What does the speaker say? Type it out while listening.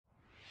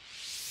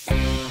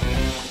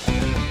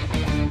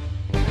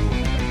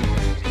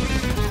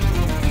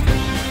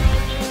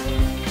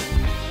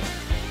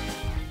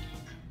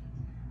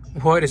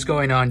What is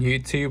going on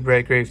YouTube?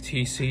 Redgrave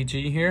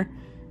TCG here,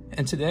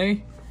 and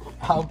today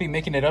I'll be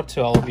making it up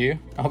to all of you.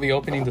 I'll be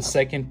opening the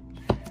second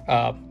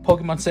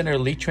Pokemon Center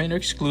Elite Trainer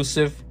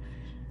exclusive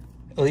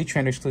for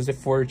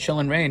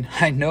Chillin' Reign.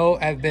 I know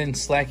I've been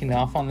slacking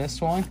off on this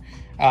one.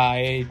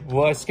 I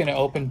was going to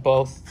open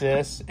both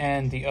this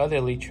and the other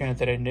Elite Trainer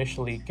that I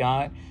initially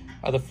got.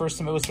 The first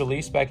time it was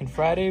released back in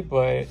Friday,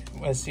 but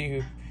let's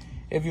see,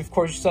 if you, of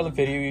course, you saw the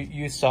video,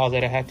 you saw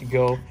that I had to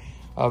go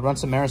run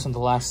some errands on the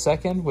last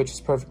second, which is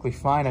perfectly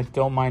fine. I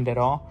don't mind at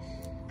all.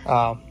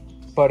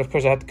 But of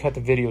course I had to cut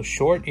the video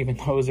short, even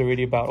though it was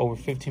already about over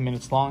 15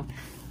 minutes long.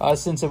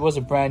 Since it was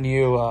a brand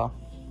new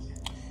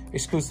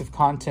exclusive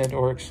content,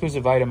 or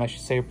exclusive item, I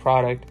should say,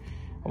 product,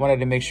 I wanted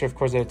to make sure, of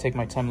course, that I take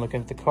my time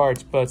looking at the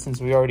cards. But since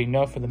we already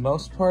know for the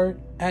most part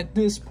at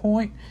this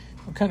point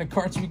what kind of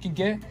cards we can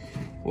get,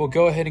 we'll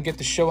go ahead and get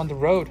the show on the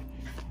road.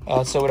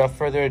 So without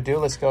further ado,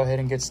 let's go ahead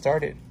and get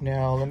started.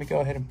 Now, let me go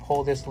ahead and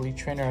pull this Elite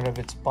Trainer out of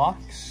its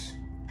box.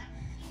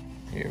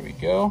 Here we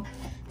go.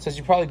 So as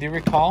you probably do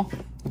recall,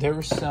 there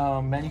were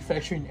some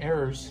manufacturing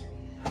errors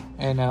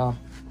and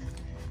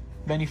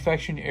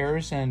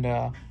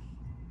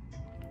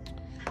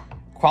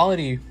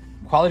quality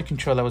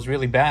control that was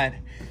really bad.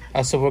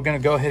 So we're going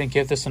to go ahead and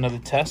give this another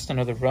test,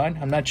 another run.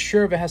 I'm not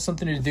sure if it has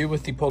something to do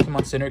with the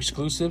Pokemon Center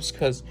exclusives,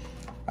 because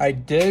I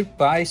did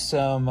buy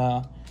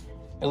some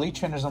Elite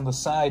Trainers on the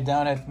side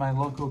down at my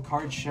local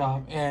card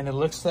shop, and it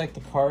looks like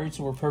the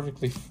cards were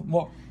perfectly,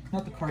 well,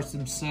 not the cards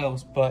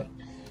themselves, but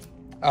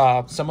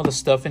some of the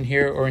stuff in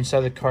here, or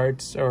inside the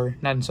cards, or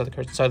not inside the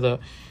cards, inside the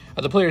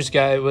player's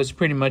guide, was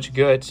pretty much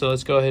good. So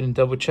let's go ahead and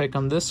double check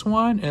on this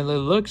one, and it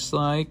looks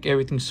like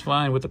everything's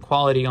fine with the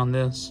quality on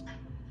this.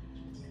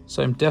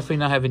 So I'm definitely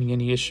not having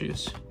any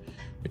issues,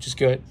 which is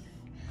good.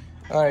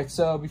 All right,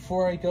 so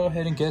before I go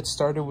ahead and get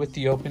started with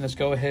the open, let's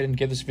go ahead and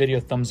give this video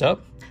a thumbs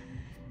up.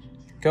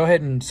 Go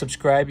ahead and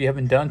subscribe if you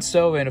haven't done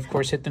so, and of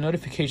course hit the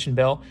notification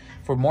bell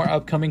for more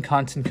upcoming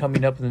content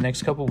coming up in the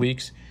next couple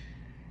weeks.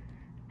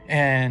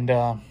 And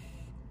of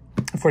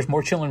course,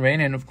 more Chillin'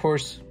 Reign, and of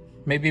course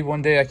maybe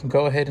one day I can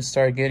go ahead and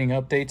start getting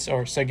updates,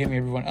 or start giving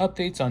everyone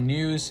updates on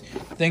news,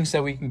 things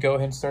that we can go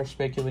ahead and start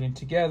speculating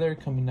together,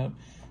 coming up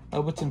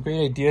with some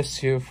great ideas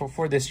too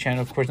for this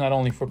channel. Of course, not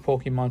only for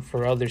Pokemon,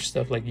 for other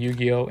stuff like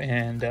Yu-Gi-Oh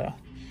and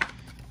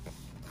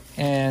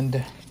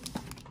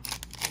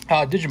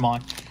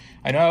Digimon.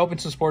 I know I opened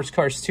some sports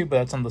cards too, but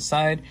that's on the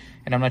side,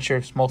 and I'm not sure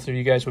if most of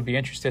you guys would be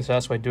interested, so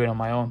that's why I do it on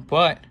my own.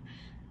 But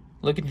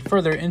looking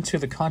further into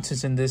the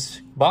contents in this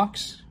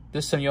box,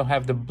 this time you'll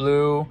have the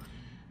blue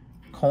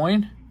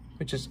coin,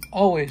 which is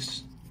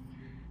always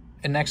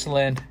an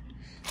excellent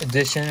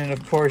addition. And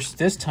of course,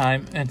 this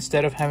time,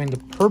 instead of having the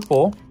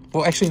purple,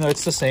 well, actually no,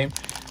 it's the same.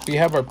 We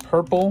have our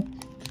purple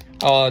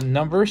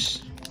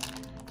numbers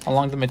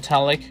along the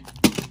metallic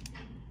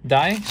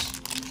dies.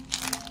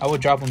 I would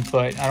drop them,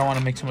 but I don't want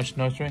to make too much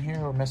noise right here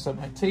or mess up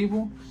my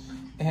table.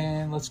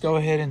 And let's go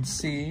ahead and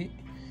see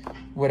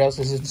what else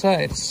is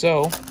inside.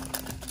 So,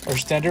 our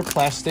standard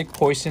plastic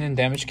poison and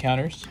damage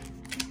counters,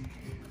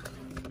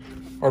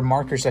 or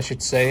markers, I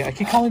should say. I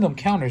keep calling them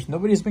counters.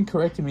 Nobody's been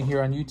correcting me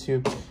here on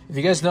YouTube. If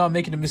you guys know I'm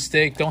making a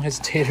mistake, don't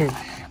hesitate to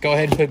go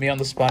ahead and put me on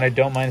the spot. I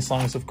don't mind, as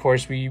long as, of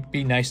course, we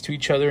be nice to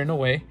each other in a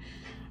way.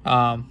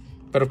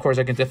 But of course,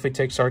 I can definitely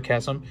take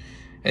sarcasm.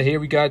 And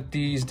here we got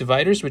these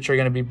dividers, which are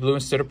going to be blue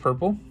instead of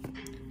purple,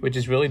 which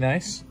is really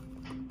nice.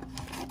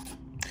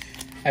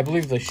 I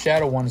believe the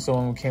shadow one is the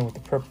one who came with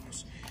the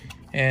purples.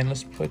 And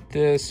let's put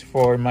this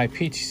for my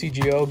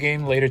PTCGO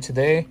game later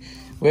today,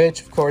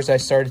 which of course I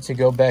started to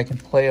go back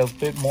and play a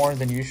bit more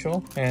than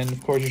usual. And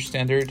of course your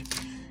standard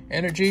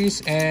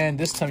energies, and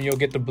this time you'll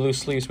get the blue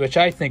sleeves, which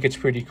I think it's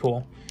pretty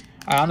cool.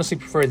 I honestly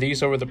prefer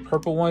these over the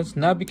purple ones,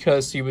 not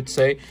because you would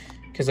say,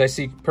 because I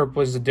see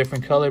purple as a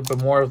different color,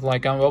 but more of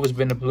like, I've always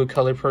been a blue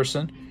color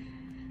person.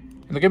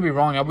 And don't get me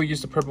wrong, I will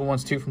use the purple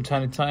ones too from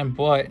time to time,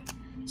 but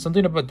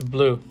something about the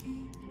blue,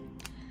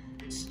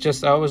 it's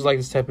just, I always like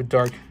this type of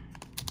dark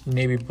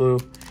navy blue.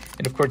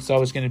 And of course it's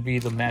always going to be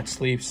the matte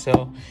sleeves.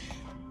 So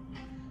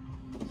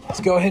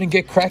let's go ahead and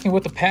get cracking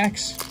with the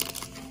packs.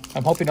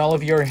 I'm hoping all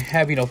of you are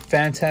having a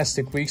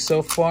fantastic week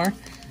so far.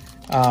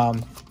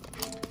 And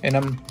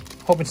I'm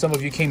hoping some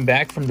of you came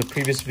back from the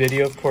previous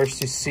video, of course,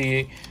 to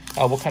see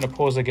what kind of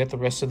pulls I get the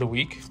rest of the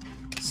week,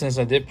 since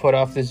I did put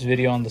off this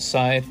video on the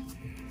side,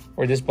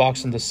 or this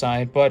box on the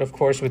side. But of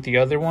course, with the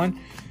other one,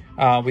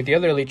 with the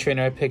other Elite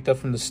Trainer I picked up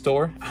from the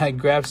store, I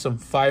grabbed some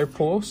fire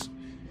pulls.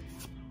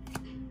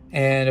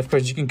 And of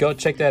course, you can go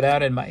check that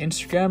out in my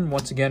Instagram,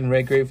 once again,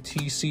 Redgrave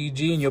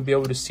TCG, and you'll be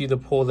able to see the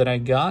pull that I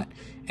got.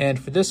 And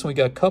for this one, we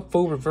got Cup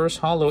Full Reverse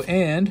Hollow,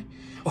 and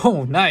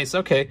oh, nice,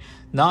 okay,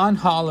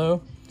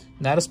 non-hollow,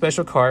 not a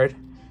special card.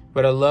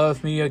 But I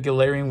love me a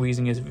Galarian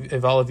Weezing,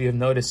 if all of you have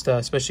noticed,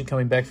 especially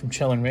coming back from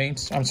Chillin' Reign.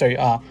 I'm sorry,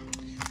 why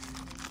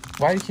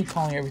do you keep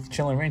calling everything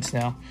Chillin' Reign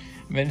now?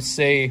 I'm going to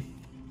say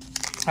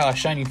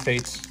Shining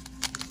Fates.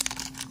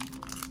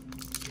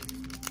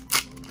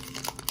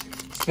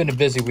 It's been a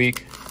busy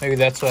week. Maybe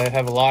that's why I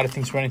have a lot of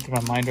things running through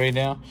my mind right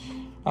now.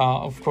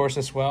 of course,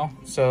 as well.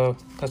 So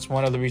that's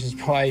one of the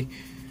reasons why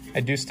I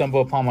do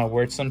stumble upon my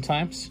words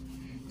sometimes.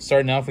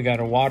 Starting off, we got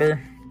a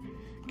Water,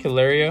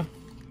 Kilaria,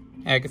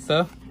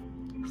 Agatha,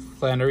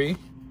 Flannery,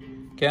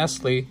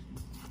 Ghastly,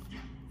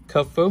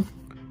 Kufu,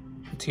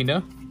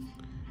 Tina,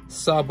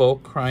 Sabo,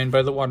 Crying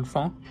by the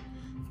Waterfall,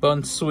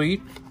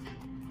 Bunsweet,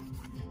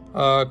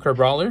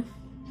 Crabrawler.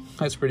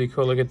 That's pretty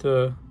cool. Look at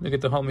the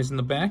homies in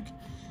the back.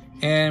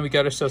 And we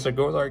got ourselves a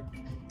Golurk.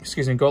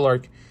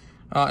 Golurk.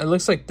 It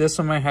looks like this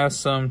one might have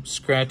some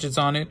scratches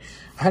on it.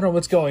 I don't know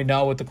what's going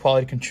on with the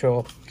quality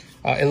control.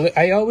 I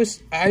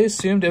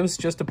assumed it was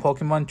just the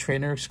Pokemon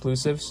Trainer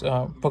exclusives,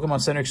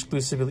 Pokemon Center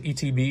exclusive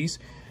ETBs,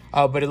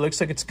 but it looks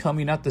like it's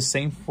coming out the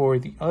same for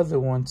the other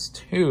ones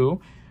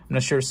too. I'm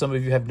not sure if some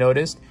of you have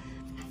noticed.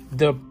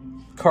 The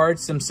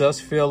cards themselves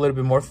feel a little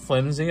bit more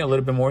flimsy, a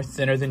little bit more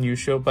thinner than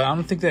usual, but I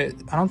don't think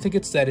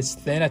it's that it's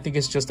thin. I think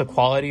it's just the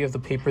quality of the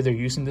paper they're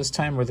using this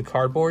time, or the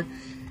cardboard.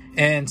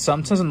 And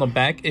sometimes on the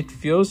back, it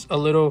feels a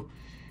little,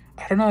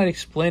 I don't know how to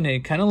explain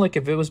it. Kind of like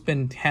if it was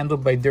been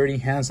handled by dirty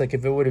hands, like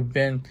if it would have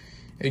been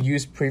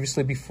used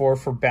previously before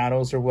for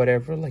battles or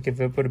whatever, like if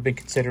it would have been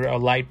considered a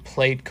light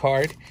plate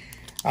card.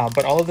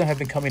 But all of them have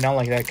been coming out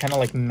like that, kind of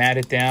like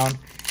matted down,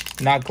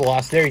 not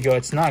gloss. There you go.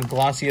 It's not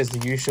glossy as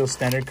the usual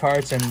standard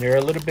cards, and they're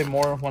a little bit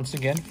more, once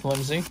again,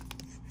 flimsy.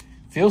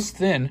 Feels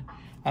thin.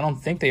 I don't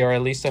think they are,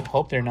 at least I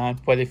hope they're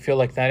not, but they feel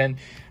like that.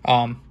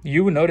 And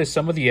you would notice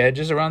some of the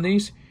edges around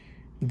these,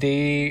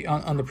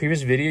 on the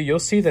previous video, you'll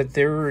see that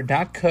they were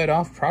not cut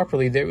off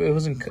properly.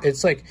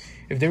 It's like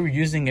if they were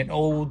using an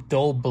old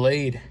dull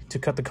blade to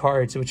cut the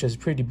cards, which is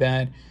pretty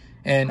bad.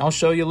 And I'll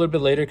show you a little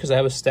bit later, because I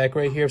have a stack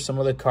right here of some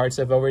of the cards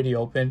I've already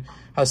opened,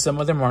 how some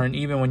of them aren't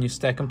even when you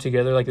stack them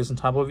together like this on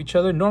top of each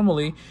other.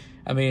 Normally,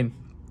 I mean,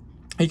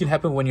 it can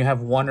happen when you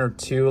have one or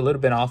two a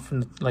little bit off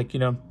from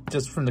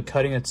just from the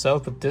cutting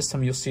itself, but this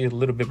time you'll see it a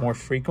little bit more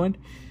frequent.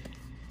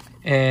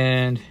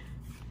 And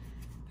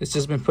it's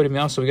just been putting me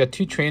off. So we got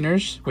 2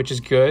 trainers, which is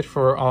good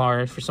for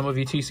some of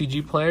you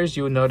TCG players.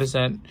 You would notice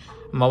that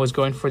I'm always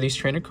going for these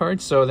trainer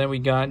cards. So then we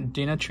got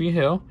Dina Tree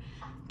Hill,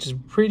 which is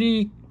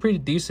pretty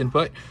decent,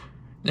 but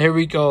there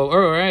we go.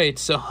 All right,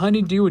 so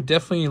Honeydew would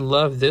definitely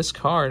love this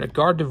card, a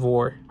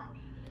Gardevoir.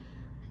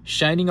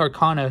 Shining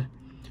Arcana.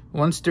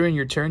 Once during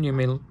your turn, you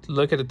may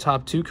look at the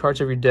top 2 cards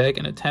of your deck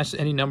and attach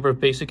any number of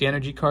basic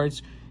energy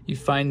cards you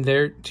find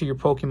there to your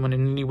Pokemon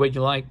in any way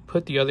you like.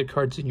 Put the other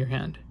cards in your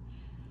hand.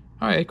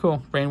 All right,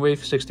 cool.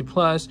 Brainwave 60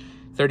 plus,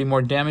 30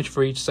 more damage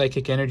for each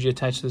psychic energy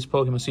attached to this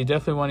Pokemon. So you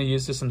definitely want to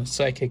use this in the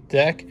psychic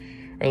deck,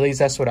 or at least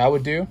that's what I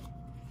would do.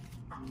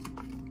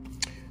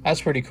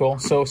 That's pretty cool.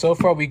 So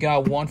far we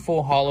got 1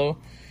 full holo.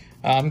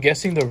 I'm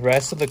guessing the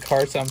rest of the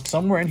cards,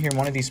 somewhere in here in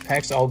one of these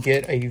packs, I'll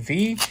get a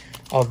V,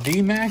 a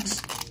V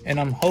Max, and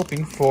I'm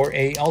hoping for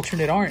a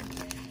alternate art.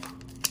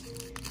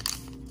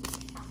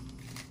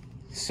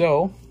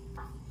 So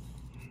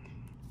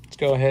let's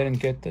go ahead and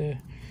get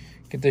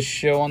this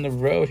show on the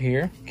road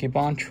here. Keep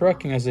on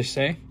trucking, as they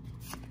say.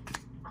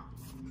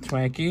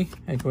 Twanky,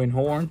 Echoing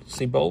Horn,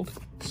 Seabolt,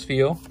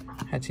 Spheal,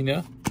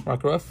 Hatina,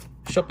 Rockruff,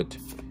 Shuppet,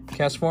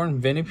 Castform,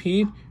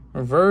 Venipede,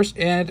 Reverse,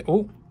 and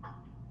oh,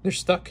 they're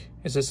stuck.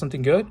 Is this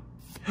something good?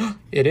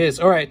 It is.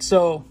 All right,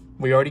 so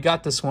we already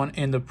got this one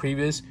in the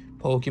previous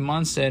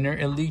Pokemon Center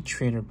Elite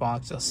Trainer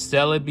box, a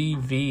Celebi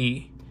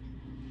V.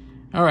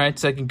 All right,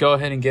 so I can go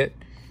ahead and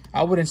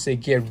I wouldn't say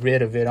get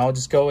rid of it. I'll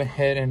just go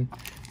ahead and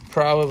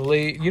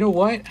probably, you know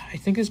what? I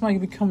think this might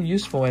become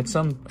useful at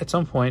some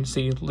point.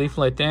 See,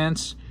 Leaflet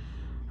Dance.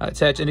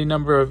 Attach any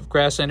number of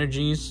grass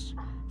energies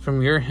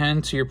from your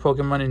hand to your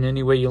Pokemon in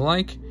any way you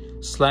like.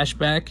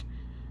 Slashback.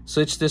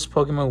 Switch this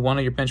Pokemon with one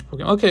of your bench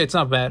Pokemon. Okay, it's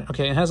not bad.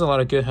 Okay, it has a lot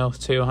of good health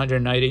too,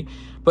 190.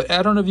 But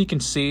I don't know if you can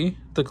see,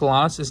 the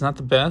gloss is not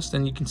the best,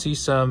 and you can see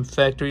some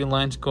factory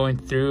lines going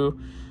through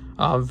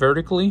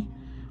vertically.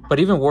 But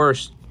even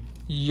worse,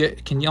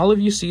 can all of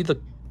you see the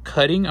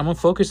cutting? I'm gonna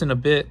focus in a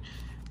bit,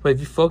 but if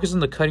you focus on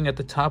the cutting at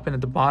the top and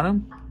at the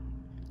bottom,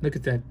 look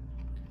at that.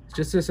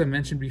 Just as I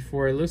mentioned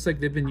before, it looks like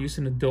they've been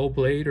using a dull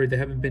blade, or they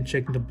haven't been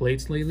checking the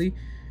blades lately.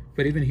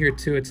 But even here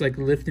too, it's like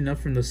lifting up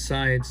from the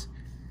sides.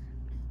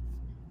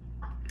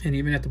 And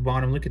even at the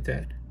bottom, look at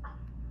that.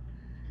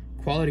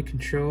 Quality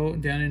control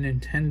down in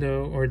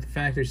Nintendo, or the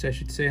factories I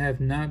should say, have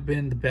not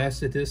been the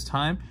best at this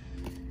time.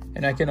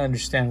 And I can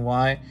understand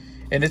why.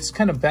 And it's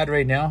kind of bad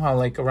right now, how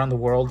like around the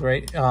world,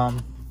 right?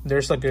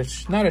 There's like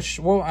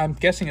well, I'm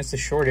guessing it's a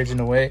shortage in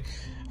a way.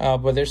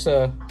 But there's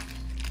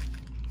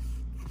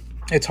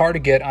it's hard to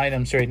get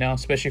items right now,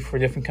 especially for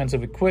different kinds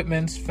of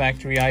equipment,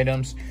 factory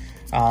items.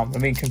 I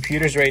mean,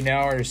 computers right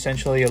now are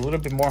essentially a little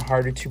bit more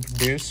harder to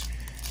produce.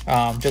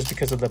 Just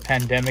because of the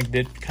pandemic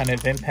did kind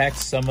of impact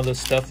some of the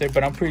stuff there,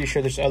 but I'm pretty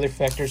sure there's other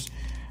factors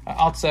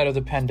outside of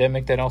the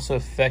pandemic that also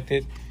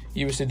affected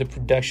obviously the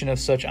production of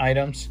such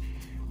items,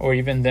 or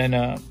even then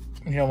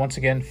you know, once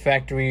again,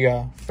 factory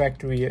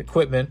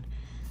equipment.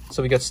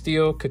 So we got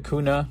Steel,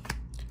 Kakuna,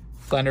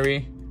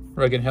 Flannery,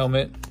 Rugged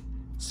Helmet,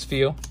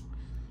 Spheal,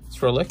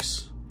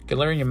 Skrillex,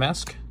 Galarian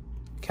Mask,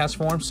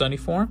 Castform, Sunny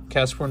Form,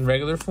 Castform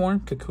regular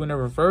form, Kakuna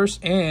reverse,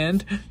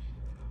 and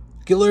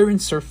Galarian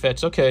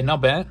Surfetch. Okay,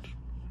 not bad.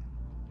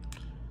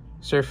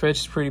 Surfetch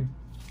is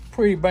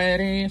pretty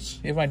badass,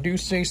 if I do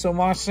say so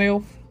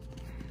myself.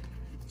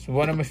 It's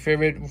one of my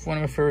favorite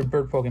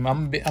bird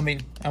Pokemon.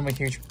 I'm a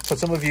huge. For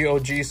some of you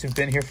OGs who've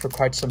been here for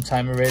quite some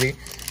time already,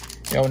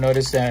 you'll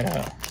notice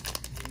that.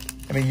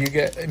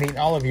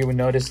 All of you would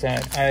notice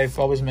that I've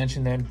always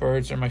mentioned that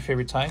birds are my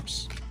favorite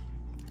types.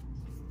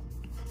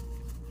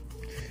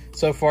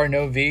 So far,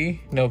 no V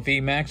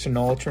Max, or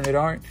no alternate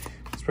art.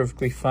 It's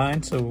perfectly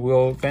fine. So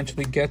we'll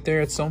eventually get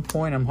there at some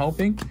point, I'm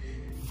hoping.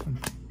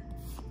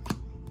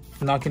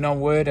 Knocking on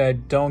wood, I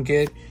don't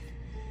get.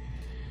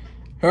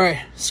 Alright,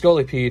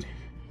 Scolipede.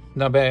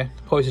 Not bad.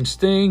 Poison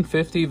Sting,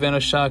 50.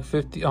 Venoshock,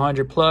 50,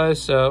 100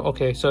 plus.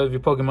 Okay, so if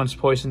your Pokemon's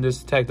poisoned,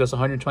 this attack does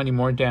 120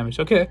 more damage.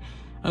 Okay,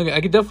 I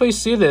can definitely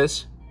see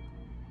this.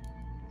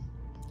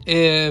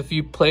 If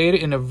you played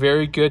in a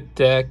very good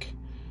deck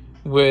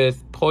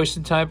with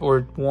Poison type,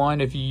 or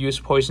if you use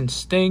Poison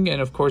Sting,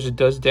 and of course it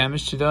does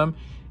damage to them,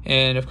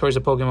 and of course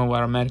the Pokemon will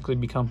automatically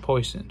become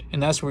poisoned.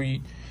 And that's where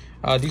you...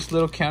 these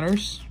little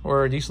counters,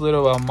 or these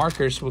little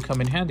markers, will come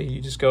in handy.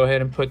 You just go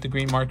ahead and put the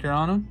green marker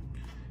on them,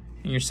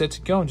 and you're set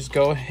to go. And just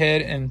go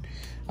ahead and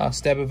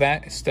stab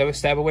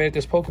away at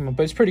this Pokemon.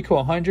 But it's pretty cool.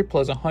 100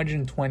 plus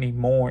 120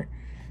 more.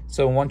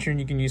 So one turn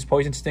you can use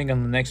Poison Sting,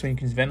 on the next one you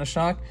can use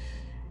Venoshock.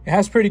 It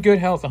has pretty good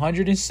health,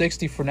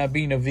 160 for not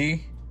being a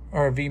V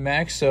or a V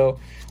Max. So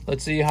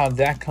let's see how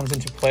that comes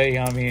into play.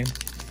 I mean,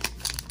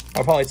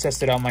 I'll probably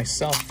test it out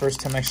myself. First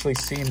time actually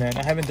seeing that.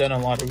 I haven't done a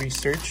lot of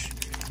research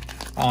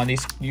on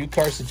these new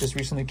cards that just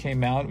recently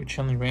came out with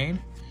Chilling Reign,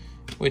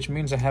 which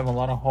means I have a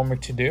lot of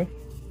homework to do.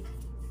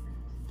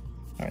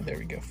 Alright, there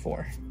we go,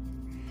 4.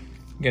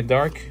 We got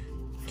Dark,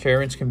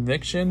 Karen's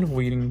Conviction,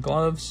 Weeding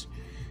Gloves,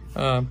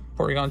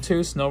 Porygon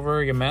 2,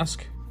 Snover,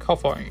 Yamask,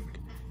 Koffing,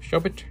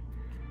 Shobit,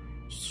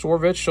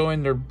 Sworvet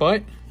showing their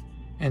butt,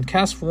 and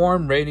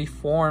Castform, Ready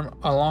Form,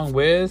 along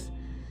with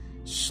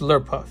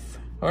Slurpuff.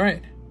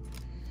 Alright,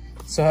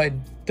 so I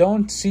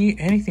don't see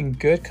anything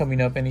good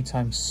coming up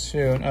anytime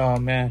soon. Oh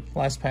man,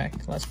 last pack.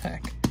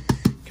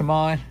 Come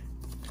on.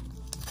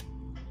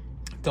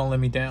 Don't let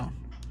me down.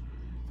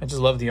 I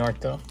just love the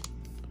art though.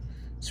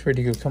 It's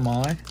pretty good. Come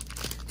on.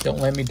 Don't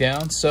let me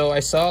down. So I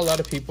saw a lot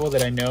of people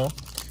that I know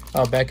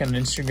back on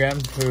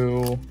Instagram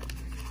who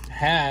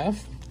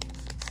have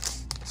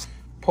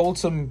pulled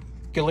some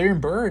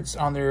Galarian birds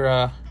on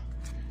their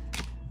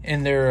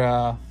in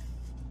their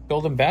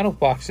golden battle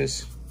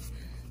boxes.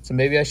 So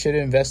maybe I should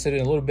have invested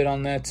a little bit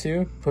on that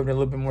too. Put a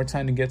little bit more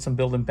time to get some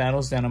building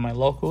battles down on my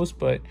locals,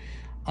 but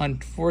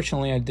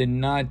unfortunately I did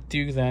not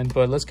do that.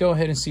 But let's go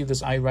ahead and see if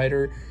this Ice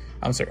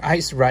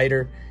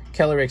Rider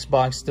Calyrex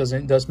box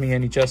does me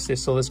any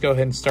justice. So let's go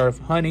ahead and start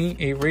with Honey,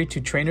 Avery, 2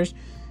 trainers.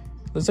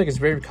 Looks like it's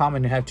very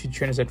common to have 2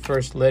 trainers at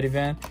first.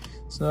 Ledivan.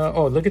 So,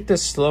 oh, look at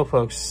this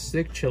Slowpoke,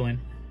 sick chilling.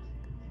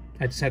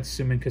 I just had to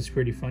zoom in because it's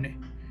pretty funny.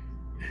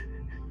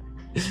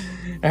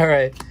 All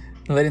right.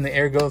 Letting the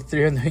air go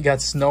through, and then we got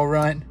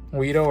Snorunt,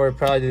 Weedle, or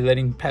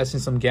probably passing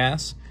some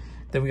gas.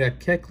 Then we got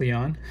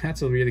Kecleon.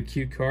 That's a really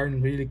cute card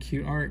and really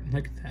cute art.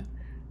 Look at that.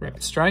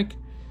 Rapid Strike,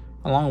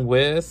 along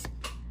with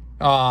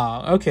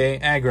okay,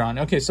 Aggron.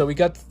 Okay, so we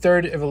got the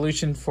 3rd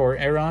evolution for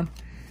Aron.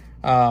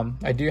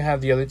 I do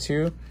have the other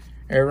 2,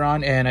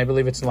 Aron, and I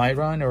believe it's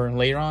Lyron or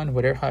Lairon,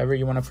 whatever, however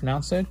you want to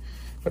pronounce it.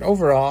 But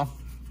overall,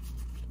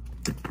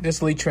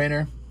 this Elite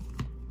Trainer,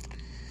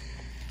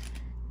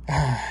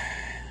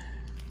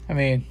 I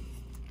mean,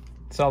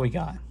 that's all we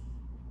got.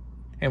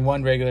 And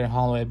 1 regular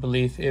holo, I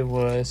believe it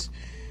was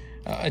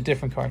a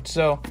different card.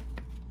 So,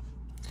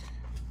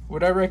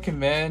 would I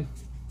recommend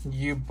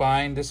you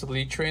buying this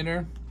Elite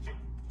Trainer?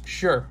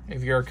 Sure,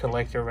 if you're a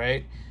collector,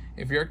 right?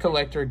 If you're a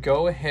collector,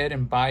 go ahead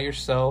and buy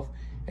yourself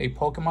a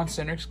Pokemon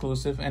Center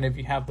exclusive, and if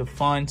you have the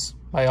funds,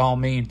 by all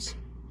means,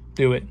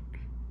 do it.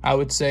 I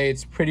would say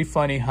it's pretty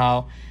funny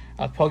how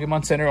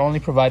Pokemon Center only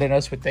provided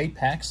us with 8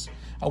 packs.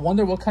 I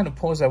wonder what kind of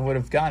pulls I would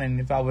have gotten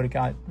if I would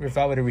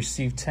have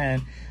received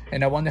 10,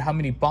 and I wonder how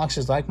many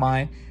boxes like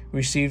mine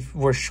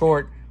were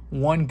short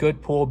 1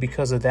 good pull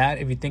because of that.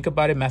 If you think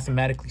about it,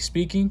 mathematically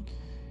speaking,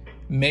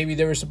 maybe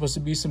there were supposed to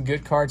be some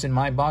good cards in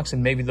my box,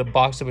 and maybe the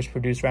box that was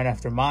produced right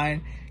after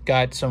mine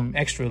got some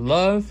extra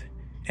love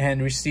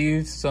and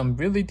received some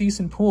really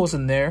decent pulls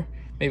in there.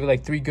 Maybe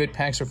like 3 good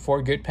packs or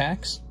 4 good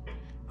packs.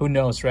 Who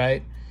knows,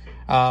 right?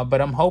 But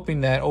I'm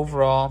hoping that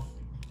overall,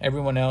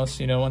 everyone else,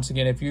 you know, once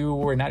again, if you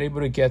were not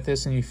able to get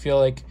this and you feel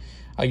like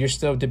you're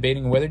still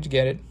debating whether to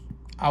get it,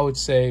 I would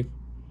say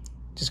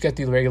just get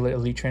the regular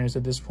Elite Trainers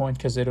at this point,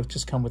 because it'll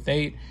just come with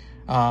 8.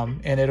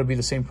 And it'll be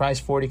the same price,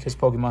 40, because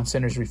Pokemon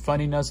Center is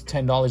refunding us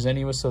 $10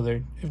 anyway, so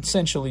they're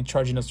essentially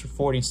charging us for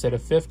 40 instead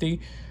of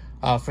 50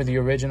 for the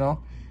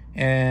original.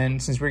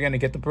 And since we're going to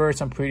get the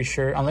birds, I'm pretty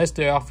sure, unless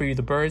they offer you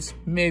the birds,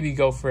 maybe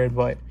go for it.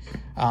 But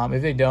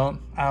if they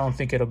don't, I don't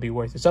think it'll be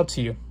worth it. It's up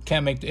to you.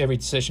 Can't make every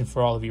decision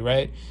for all of you,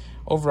 right?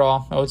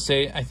 Overall, I would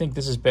say I think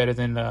this is better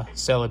than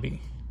Celebi.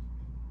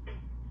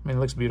 I mean, it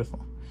looks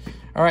beautiful.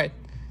 All right.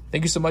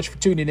 Thank you so much for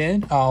tuning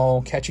in.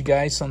 I'll catch you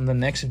guys on the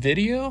next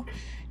video.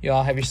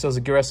 Y'all have yourselves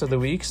a good rest of the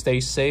week. Stay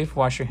safe,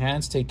 wash your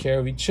hands, take care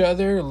of each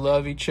other,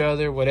 love each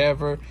other,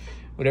 whatever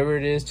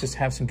it is. Just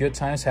have some good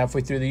times halfway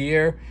through the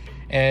year.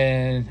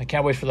 And I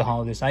can't wait for the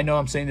holidays. I know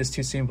I'm saying this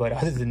too soon, but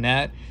other than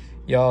that,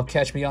 y'all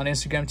catch me on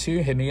Instagram too.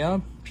 Hit me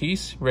up.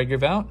 Peace.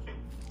 Regular Vout.